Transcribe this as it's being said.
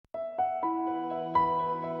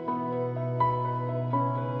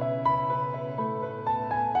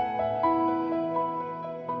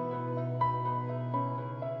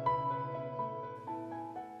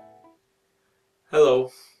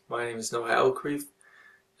Hello, my name is Elkrief,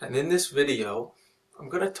 and in this video I'm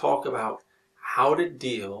going to talk about how to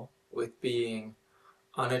deal with being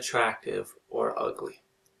unattractive or ugly.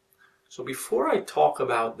 So before I talk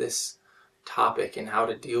about this topic and how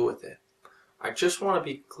to deal with it, I just want to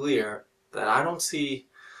be clear that I don't see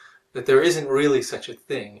that there isn't really such a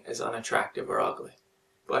thing as unattractive or ugly.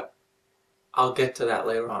 But I'll get to that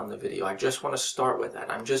later on in the video. I just want to start with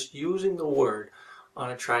that. I'm just using the word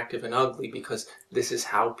unattractive and ugly because this is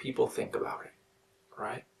how people think about it,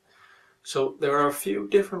 right? So there are a few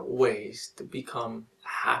different ways to become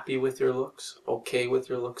happy with your looks, okay with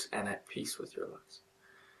your looks, and at peace with your looks.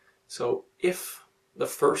 So if the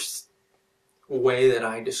first way that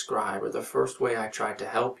I describe, or the first way I tried to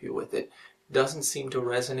help you with it, doesn't seem to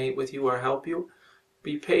resonate with you or help you,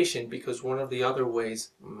 be patient, because one of the other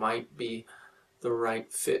ways might be the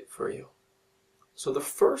right fit for you. So the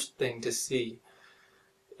first thing to see,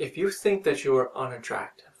 if you think that you're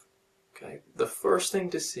unattractive, okay, the first thing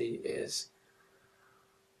to see is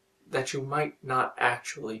that you might not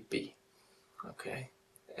actually be, okay?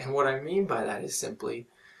 And what I mean by that is simply,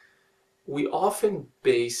 we often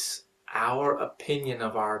base our opinion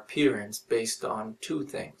of our appearance based on two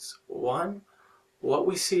things. One, what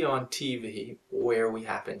we see on TV, where we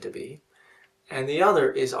happen to be, and the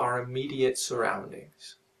other is our immediate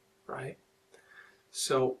surroundings, right?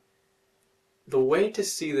 So the way to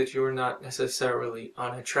see that you're not necessarily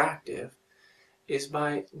unattractive is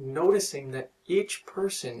by noticing that each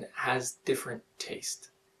person has different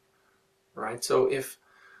taste, right? So if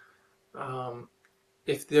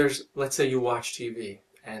there's, let's say you watch TV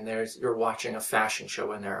and you're watching a fashion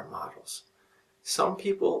show and there are models. Some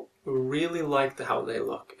people really like how they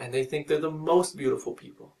look and they think they're the most beautiful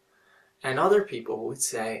people. And other people would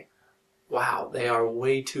say, wow, they are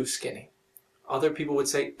way too skinny. Other people would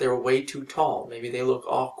say they're way too tall. Maybe they look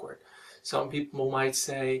awkward. Some people might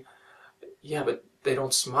say, yeah, but they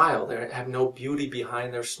don't smile. They have no beauty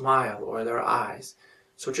behind their smile or their eyes.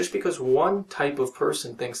 So just because one type of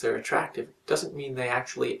person thinks they're attractive doesn't mean they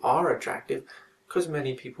actually are attractive, because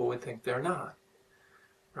many people would think they're not,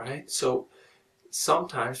 right? So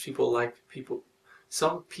sometimes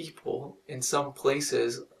some people in some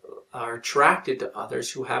places are attracted to others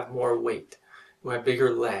who have more weight, who have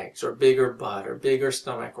bigger legs or bigger butt or bigger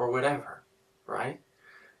stomach or whatever, right?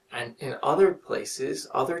 And in other places,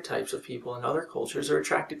 other types of people in other cultures are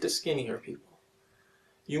attracted to skinnier people.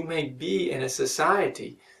 You may be in a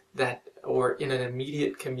society or in an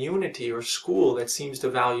immediate community or school that seems to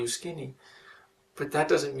value skinny, but that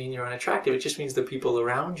doesn't mean you're unattractive. It just means the people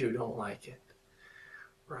around you don't like it,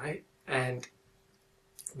 right? And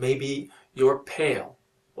maybe you're pale.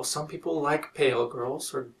 Well, some people like pale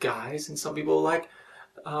girls or guys, and some people like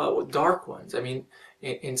dark ones. I mean,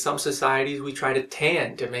 in some societies we try to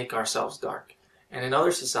tan to make ourselves dark, and in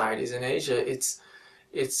other societies in Asia it's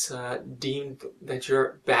deemed that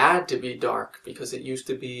you're bad to be dark, because it used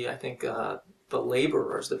to be, I think, the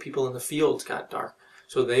laborers, the people in the fields got dark,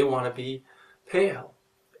 so they want to be pale.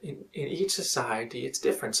 In each society it's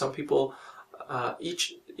different. Some people,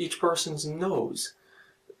 each person's nose,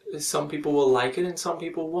 some people will like it and some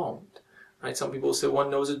people won't, right? Some people say one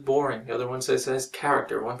nose is boring, the other one says it has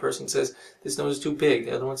character, one person says this nose is too big,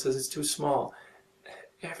 the other one says it's too small.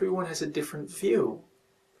 Everyone has a different view.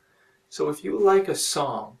 So if you like a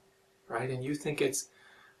song, right, and you think it's,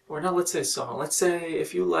 or not, let's say a song, let's say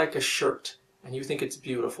if you like a shirt and you think it's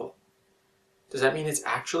beautiful, does that mean it's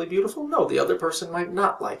actually beautiful? No, the other person might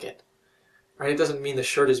not like it, right? It doesn't mean the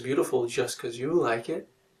shirt is beautiful just because you like it.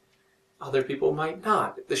 Other people might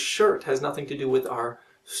not. The shirt has nothing to do with our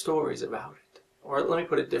stories about it. Or let me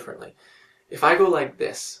put it differently. If I go like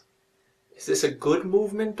this, is this a good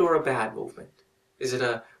movement or a bad movement? Is it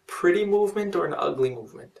a pretty movement or an ugly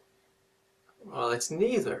movement? Well, it's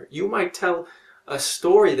neither. You might tell a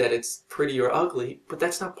story that it's pretty or ugly, but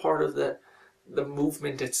that's not part of the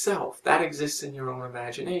movement itself. That exists in your own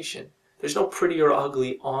imagination. There's no pretty or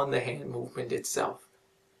ugly on the hand movement itself.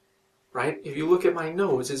 Right? If you look at my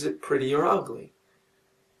nose, is it pretty or ugly?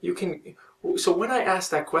 So when I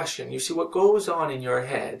ask that question, you see what goes on in your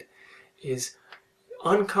head is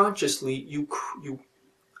unconsciously you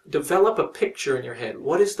develop a picture in your head.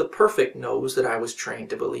 What is the perfect nose that I was trained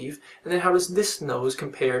to believe? And then how does this nose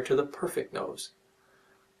compare to the perfect nose?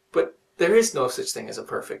 But there is no such thing as a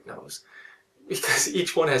perfect nose, because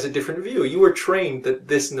each one has a different view. You were trained that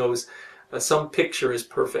this nose, some picture is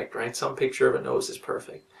perfect, right? Some picture of a nose is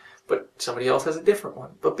perfect. But somebody else has a different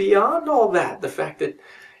one. But beyond all that, the fact that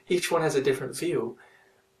each one has a different view,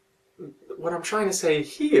 what I'm trying to say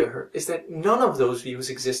here is that none of those views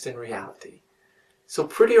exist in reality. So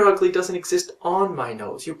pretty or ugly doesn't exist on my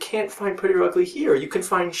nose. You can't find pretty or ugly here. You can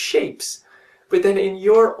find shapes. But then in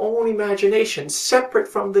your own imagination, separate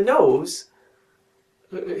from the nose,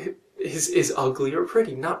 is ugly or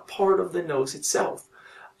pretty, not part of the nose itself.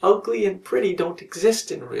 Ugly and pretty don't exist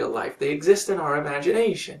in real life. They exist in our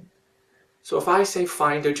imagination. So if I say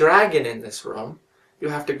find a dragon in this room, you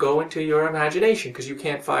have to go into your imagination because you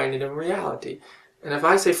can't find it in reality. And if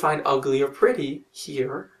I say find ugly or pretty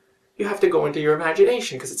here, you have to go into your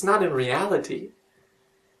imagination because it's not in reality.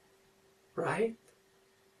 Right?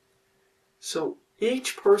 So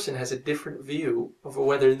each person has a different view of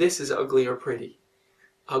whether this is ugly or pretty,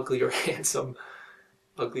 ugly or handsome,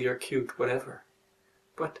 ugly or cute, whatever.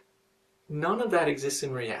 But none of that exists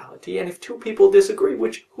in reality. And if two people disagree,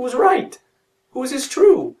 who's right? Whose is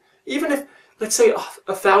true? Even if, let's say,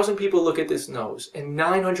 1,000 people look at this nose and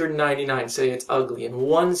 999 say it's ugly and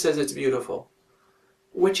one says it's beautiful,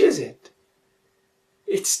 which is it?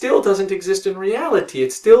 It still doesn't exist in reality.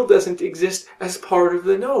 It still doesn't exist as part of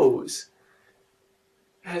the nose.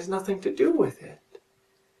 It has nothing to do with it.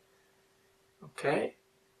 Okay?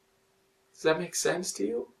 Does that make sense to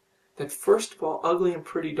you? That first of all, ugly and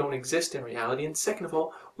pretty don't exist in reality, and second of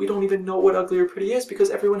all, we don't even know what ugly or pretty is because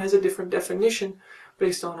everyone has a different definition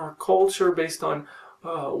based on our culture, based on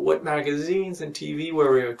what magazines and TV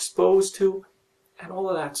we're exposed to, and all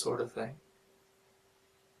of that sort of thing.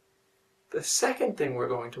 The second thing we're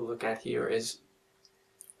going to look at here is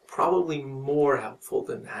probably more helpful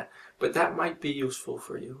than that, but that might be useful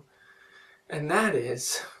for you. And that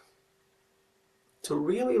is to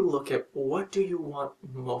really look at what do you want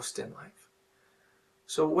most in life.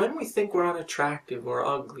 So when we think we're unattractive or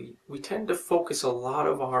ugly, we tend to focus a lot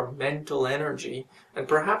of our mental energy and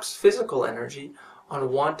perhaps physical energy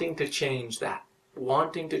on wanting to change that,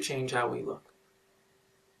 wanting to change how we look.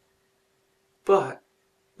 But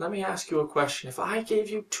let me ask you a question. If I gave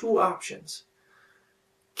you two options,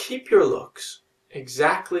 keep your looks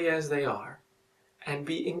exactly as they are and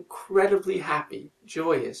be incredibly happy,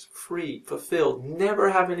 joyous, free, fulfilled, never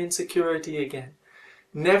have an insecurity again,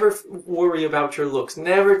 never worry about your looks,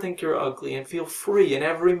 never think you're ugly, and feel free in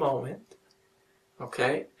every moment,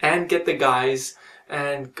 okay? And get the guys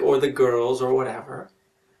or the girls or whatever,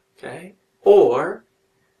 okay? Or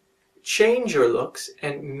change your looks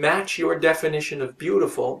and match your definition of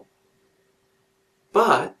beautiful,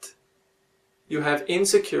 but you have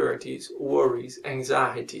insecurities, worries,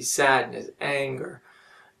 anxiety, sadness, anger,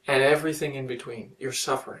 and everything in between. You're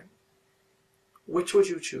suffering. Which would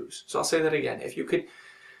you choose? So I'll say that again. If you could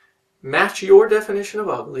match your definition of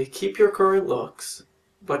ugly, keep your current looks,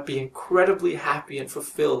 but be incredibly happy and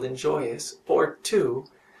fulfilled and joyous, or two,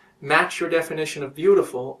 match your definition of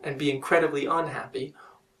beautiful and be incredibly unhappy,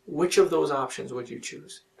 which of those options would you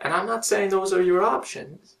choose? And I'm not saying those are your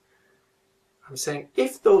options. I'm saying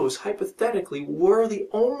if those hypothetically were the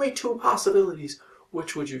only two possibilities,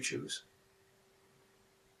 which would you choose?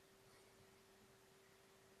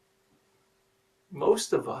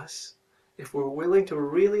 Most of us, if we're willing to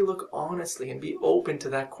really look honestly and be open to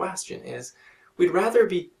that question, is we'd rather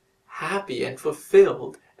be happy and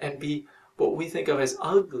fulfilled and be what we think of as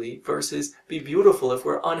ugly versus be beautiful if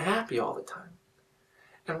we're unhappy all the time.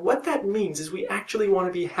 And what that means is we actually want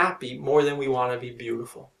to be happy more than we want to be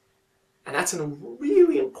beautiful. And that's a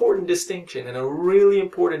really important distinction and a really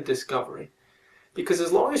important discovery. Because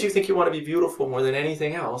as long as you think you want to be beautiful more than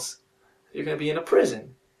anything else, you're going to be in a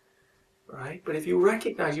prison. Right? But if you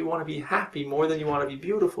recognize you want to be happy more than you want to be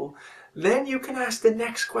beautiful, then you can ask the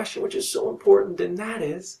next question, which is so important, and that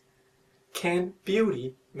is, can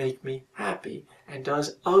beauty make me happy? And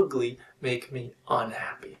does ugly make me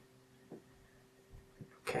unhappy?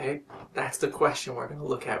 Okay? That's the question we're going to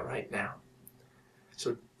look at right now.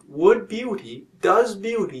 So, does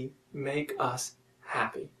beauty make us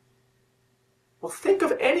happy? Well, think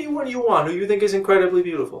of anyone you want who you think is incredibly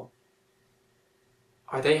beautiful.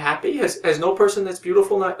 Are they happy? Has no person that's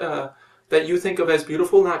beautiful, that you think of as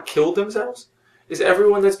beautiful, not killed themselves? Is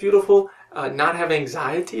everyone that's beautiful not have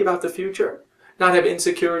anxiety about the future? Not have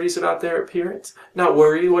insecurities about their appearance? Not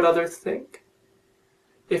worry what others think?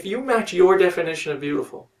 If you match your definition of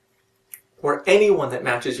beautiful, or anyone that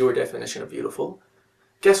matches your definition of beautiful,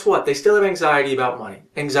 guess what? They still have anxiety about money,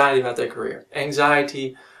 anxiety about their career,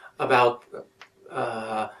 anxiety about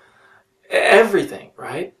everything,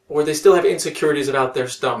 right? Or they still have insecurities about their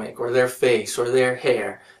stomach or their face or their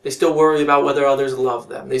hair. They still worry about whether others love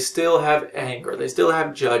them. They still have anger. They still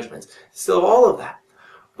have judgments. They still have all of that.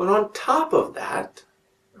 But on top of that,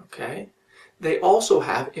 okay, they also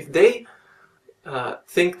have, if they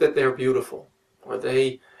think that they're beautiful or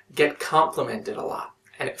they get complimented a lot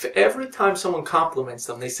And if every time someone compliments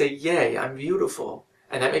them, they say, yay, I'm beautiful,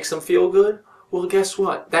 and that makes them feel good, well, guess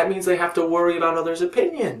what? That means they have to worry about others'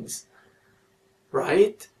 opinions,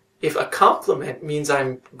 right? If a compliment means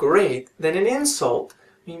I'm great, then an insult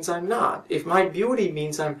means I'm not. If my beauty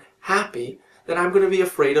means I'm happy, then I'm going to be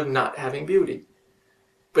afraid of not having beauty.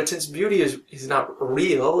 But since beauty is not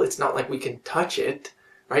real, it's not like we can touch it,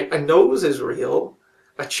 right? A nose is real,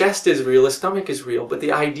 a chest is real, a stomach is real, but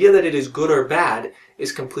the idea that it is good or bad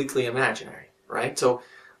is completely imaginary, right? So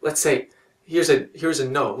let's say, here's a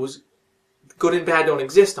nose. Good and bad don't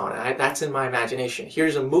exist on it. That's in my imagination.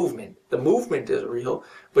 Here's a movement. The movement is real,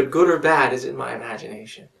 but good or bad is in my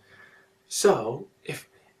imagination. So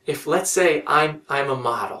if let's say I'm a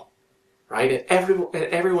model, right? And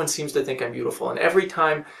everyone seems to think I'm beautiful. And every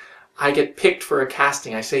time I get picked for a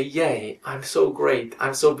casting, I say, yay, I'm so great.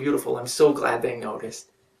 I'm so beautiful. I'm so glad they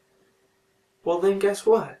noticed. Well, then guess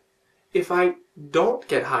what? If I don't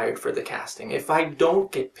get hired for the casting, if I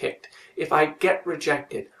don't get picked, if I get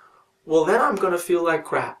rejected, well, then I'm going to feel like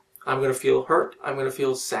crap. I'm going to feel hurt. I'm going to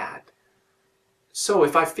feel sad. So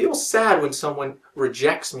if I feel sad when someone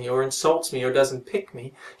rejects me or insults me or doesn't pick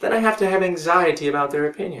me, then I have to have anxiety about their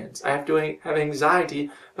opinions. I have to have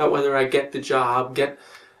anxiety about whether I get the job, get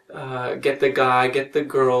the guy, get the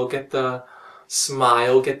girl, get the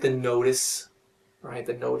smile, get the notice, right?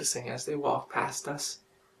 The noticing as they walk past us.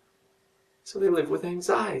 So they live with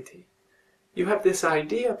anxiety. You have this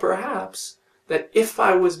idea, perhaps, that if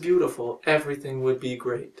I was beautiful, everything would be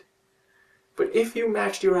great. But if you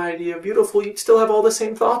matched your idea of beautiful, you'd still have all the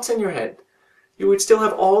same thoughts in your head. You would still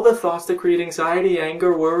have all the thoughts that create anxiety,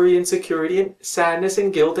 anger, worry, insecurity, and sadness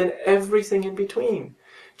and guilt, and everything in between.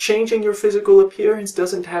 Changing your physical appearance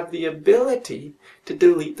doesn't have the ability to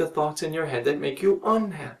delete the thoughts in your head that make you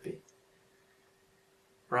unhappy.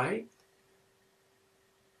 Right?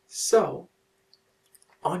 So,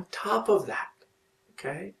 on top of that,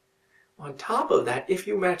 okay? On top of that, if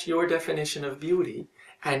you match your definition of beauty,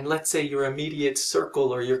 and let's say your immediate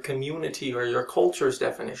circle or your community or your culture's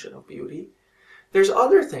definition of beauty, there's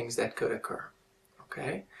other things that could occur,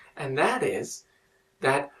 okay? And that is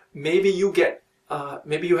that maybe you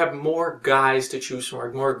have more guys to choose from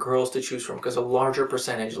or more girls to choose from because a larger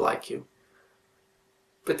percentage like you.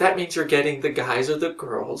 But that means you're getting the guys or the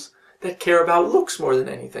girls that care about looks more than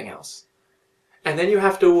anything else. And then you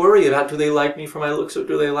have to worry about, do they like me for my looks or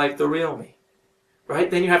do they like the real me? Right?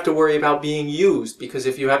 Then you have to worry about being used, because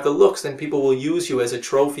if you have the looks, then people will use you as a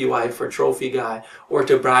trophy wife or trophy guy or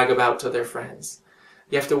to brag about to their friends.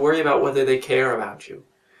 You have to worry about whether they care about you.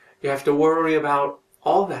 You have to worry about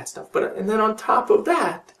all that stuff. And then on top of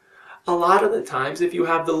that, a lot of the times, if you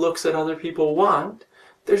have the looks that other people want,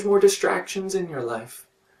 there's more distractions in your life.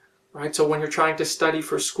 Right? So when you're trying to study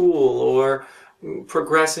for school or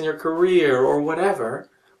progress in your career or whatever,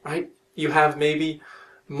 right? You have maybe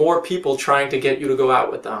more people trying to get you to go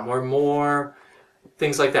out with them or more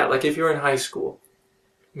things like that. Like if you're in high school,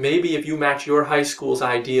 maybe if you match your high school's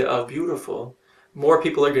idea of beautiful, more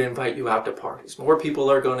people are going to invite you out to parties. More people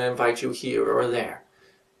are going to invite you here or there.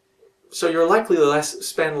 So you're likely to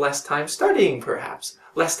spend less time studying, perhaps.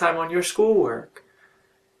 Less time on your schoolwork.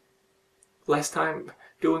 Less time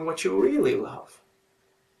doing what you really love.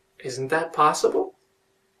 Isn't that possible?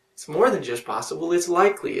 It's more than just possible, it's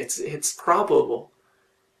likely, it's probable.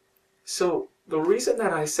 So the reason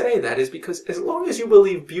that I say that is because as long as you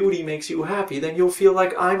believe beauty makes you happy, then you'll feel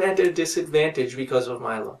like I'm at a disadvantage because of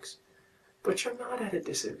my looks. But you're not at a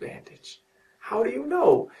disadvantage. How do you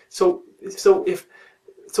know? So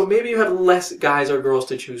maybe you have less guys or girls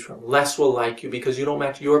to choose from. Less will like you because you don't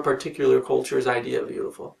match your particular culture's idea of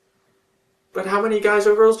beautiful. But how many guys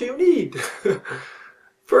or girls do you need?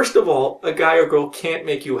 First of all, a guy or girl can't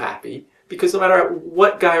make you happy because no matter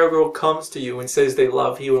what guy or girl comes to you and says they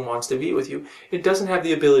love you and wants to be with you, it doesn't have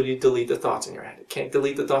the ability to delete the thoughts in your head. It can't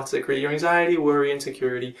delete the thoughts that create your anxiety, worry,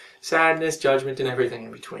 insecurity, sadness, judgment, and everything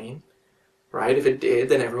in between. Right? If it did,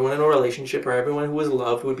 then everyone in a relationship or everyone who was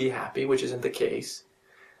loved would be happy, which isn't the case.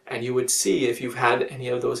 And you would see if you've had any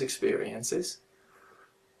of those experiences.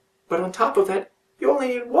 But on top of that, you only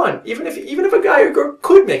need one. Even if a guy or girl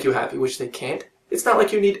could make you happy, which they can't, it's not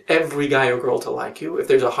like you need every guy or girl to like you. If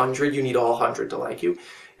there's 100, you need all 100 to like you.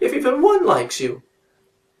 If even one likes you,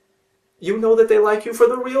 you know that they like you for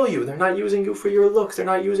the real you. They're not using you for your looks. They're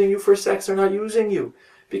not using you for sex. They're not using you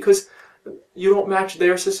because you don't match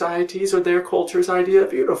their society's or their culture's idea of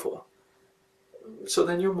beautiful. So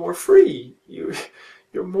then you're more free. You're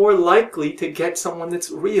more likely to get someone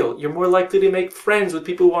that's real. You're more likely to make friends with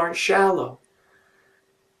people who aren't shallow.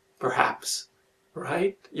 Perhaps.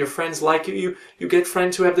 Right? Your friends like you. You get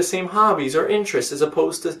friends who have the same hobbies or interests as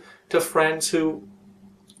opposed to friends who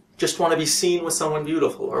just want to be seen with someone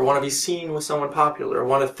beautiful, or want to be seen with someone popular, or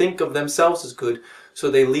want to think of themselves as good, so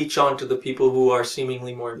they leech on to the people who are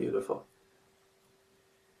seemingly more beautiful.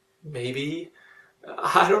 Maybe,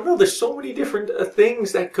 I don't know, there's so many different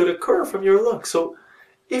things that could occur from your look. So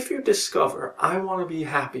if you discover, I want to be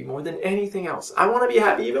happy more than anything else, I want to be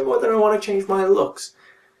happy even more than I want to change my looks,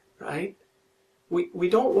 right? We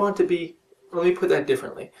don't want to be, let me put that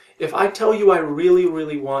differently. If I tell you I really,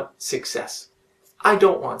 really want success, I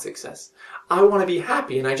don't want success. I want to be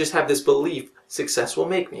happy, and I just have this belief success will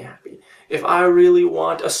make me happy. If I really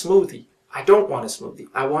want a smoothie, I don't want a smoothie.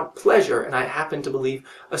 I want pleasure, and I happen to believe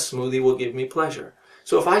a smoothie will give me pleasure.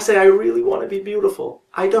 So if I say I really want to be beautiful,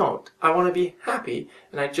 I don't. I want to be happy,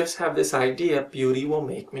 and I just have this idea beauty will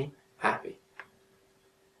make me happy.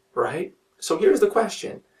 Right? So here's the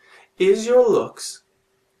question. Is your looks,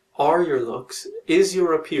 is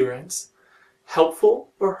your appearance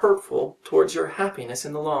helpful or hurtful towards your happiness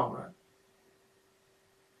in the long run?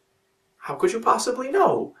 How could you possibly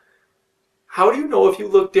know? How do you know if you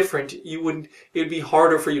look different, it would be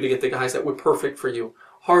harder for you to get the guys that were perfect for you,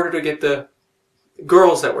 harder to get the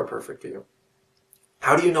girls that were perfect for you?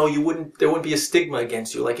 How do you know there wouldn't be a stigma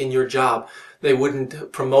against you, like in your job, they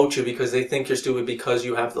wouldn't promote you because they think you're stupid because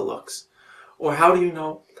you have the looks? Or how do you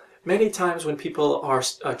know, many times when people are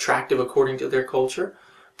attractive according to their culture,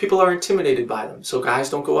 people are intimidated by them. So guys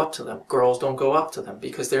don't go up to them, girls don't go up to them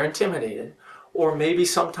because they're intimidated. Or maybe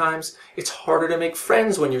sometimes it's harder to make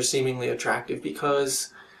friends when you're seemingly attractive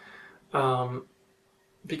because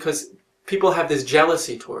people have this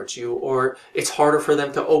jealousy towards you, or it's harder for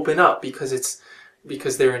them to open up because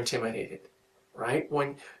they're intimidated, right?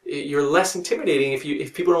 When you're less intimidating,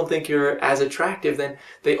 if people don't think you're as attractive, then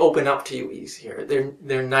they open up to you easier.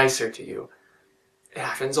 They're nicer to you. It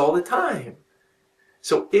happens all the time.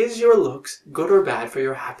 So is your looks good or bad for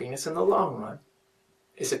your happiness in the long run?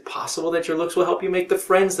 Is it possible that your looks will help you make the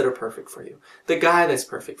friends that are perfect for you, the guy that's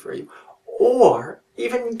perfect for you? Or,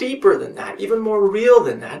 even deeper than that, even more real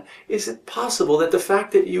than that, is it possible that the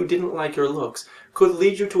fact that you didn't like your looks could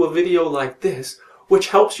lead you to a video like this, which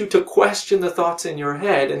helps you to question the thoughts in your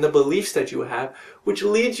head and the beliefs that you have, which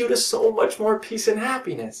leads you to so much more peace and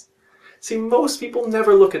happiness? See, most people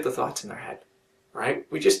never look at the thoughts in their head, right?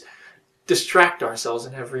 We just distract ourselves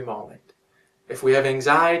in every moment. If we have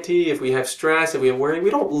anxiety, if we have stress, if we have worry, we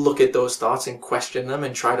don't look at those thoughts and question them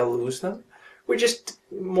and try to lose them. We just,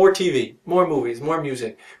 more TV, more movies, more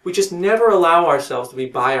music. We just never allow ourselves to be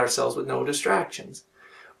by ourselves with no distractions.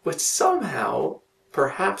 But somehow,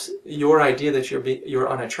 perhaps your idea that you're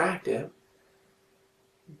unattractive,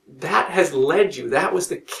 that has led you, that was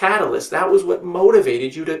the catalyst, that was what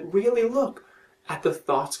motivated you to really look at the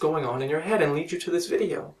thoughts going on in your head and lead you to this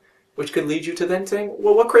video. Which could lead you to then saying,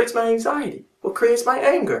 well, what creates my anxiety? What creates my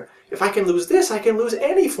anger? If I can lose this, I can lose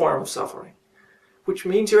any form of suffering. Which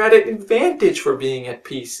means you're at an advantage for being at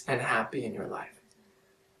peace and happy in your life.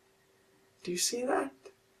 Do you see that?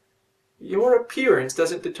 Your appearance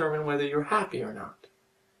doesn't determine whether you're happy or not.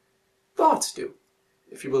 Thoughts do.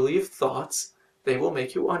 If you believe thoughts, they will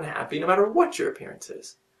make you unhappy no matter what your appearance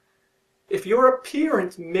is. If your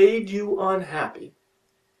appearance made you unhappy,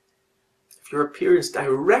 your appearance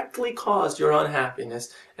directly caused your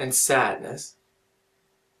unhappiness and sadness,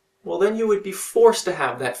 well, then you would be forced to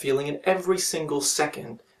have that feeling in every single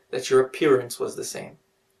second that your appearance was the same.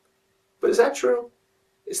 But is that true?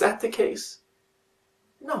 Is that the case?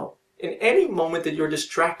 No. In any moment that you're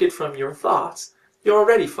distracted from your thoughts, you're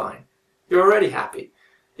already fine. You're already happy.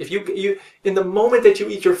 If in the moment that you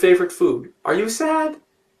eat your favorite food, are you sad?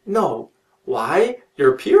 No. Why?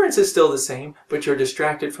 Your appearance is still the same, but you're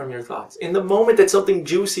distracted from your thoughts. In the moment that something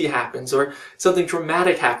juicy happens or something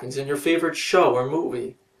dramatic happens in your favorite show or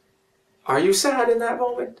movie, are you sad in that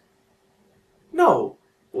moment? No.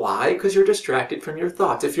 Why? Because you're distracted from your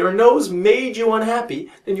thoughts. If your nose made you unhappy,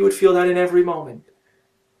 then you would feel that in every moment.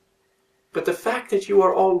 But the fact that you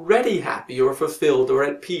are already happy or fulfilled or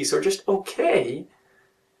at peace or just okay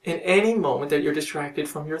in any moment that you're distracted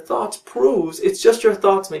from your thoughts proves it's just your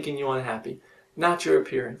thoughts making you unhappy, not your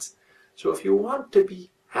appearance. So if you want to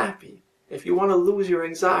be happy, if you want to lose your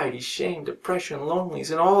anxiety, shame, depression,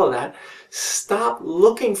 loneliness, and all of that, stop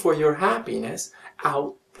looking for your happiness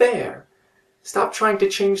out there. Stop trying to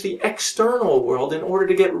change the external world in order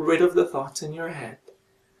to get rid of the thoughts in your head.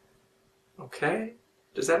 Okay?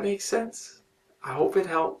 Does that make sense? I hope it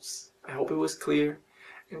helps. I hope it was clear.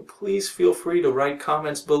 And please feel free to write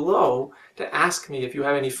comments below to ask me if you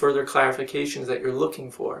have any further clarifications that you're looking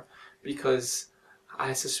for, because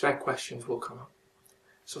I suspect questions will come up.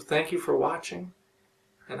 So thank you for watching,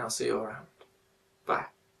 and I'll see you around. Bye.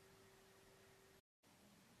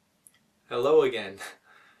 Hello again.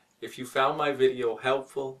 If you found my video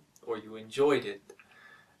helpful or you enjoyed it,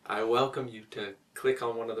 I welcome you to click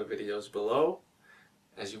on one of the videos below,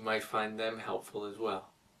 as you might find them helpful as well.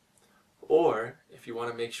 Or, if you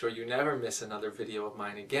want to make sure you never miss another video of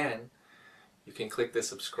mine again, you can click the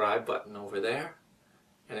subscribe button over there.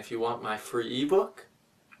 And if you want my free ebook,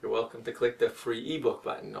 you're welcome to click the free ebook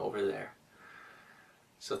button over there.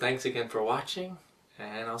 So thanks again for watching,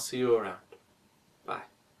 and I'll see you around. Bye.